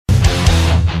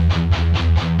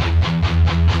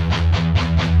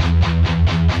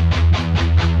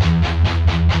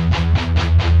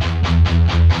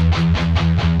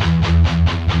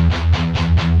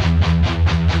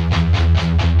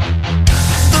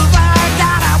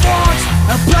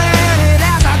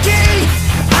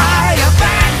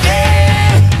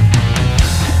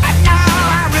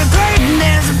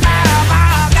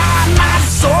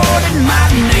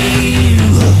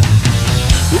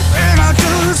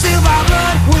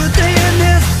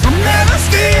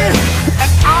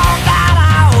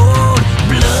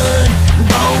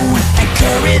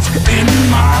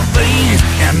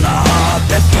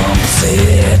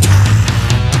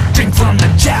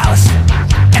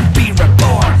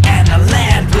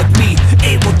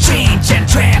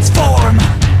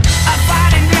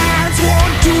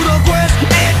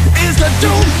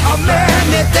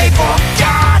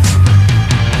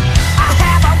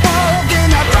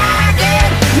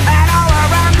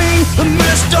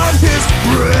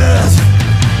breath.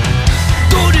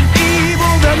 Good and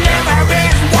evil, there never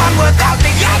is one without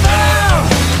the other.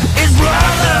 Is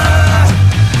brother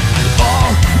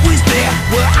always there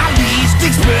where I least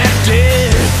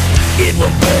expected? It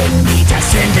will burn me to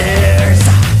cinders.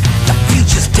 The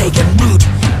future's taking root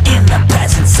in the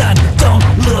present, son. Don't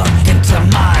look into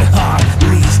my heart,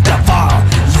 least of all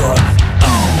your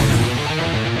own.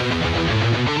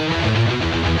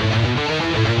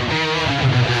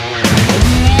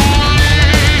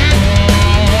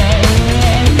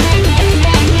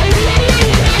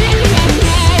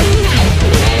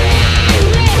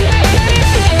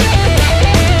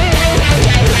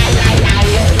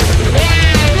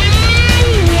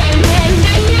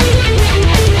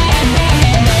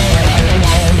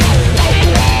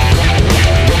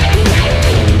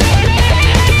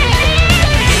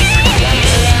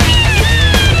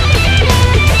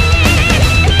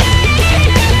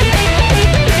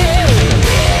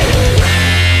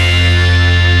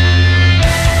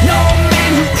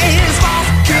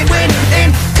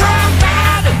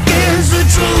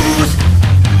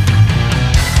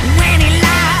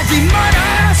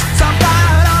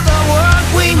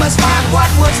 What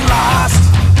was lost?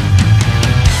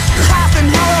 Half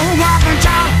and home, half and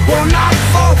child, well not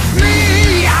for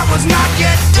me. I was not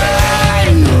yet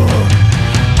done.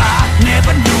 I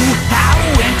never knew how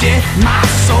empty my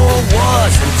soul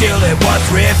was until it was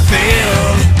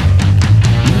refilled.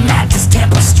 Mantis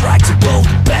temper strikes both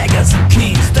beggars and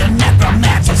kings. The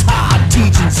necromancer's hard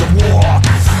teachings of war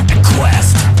and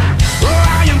quest.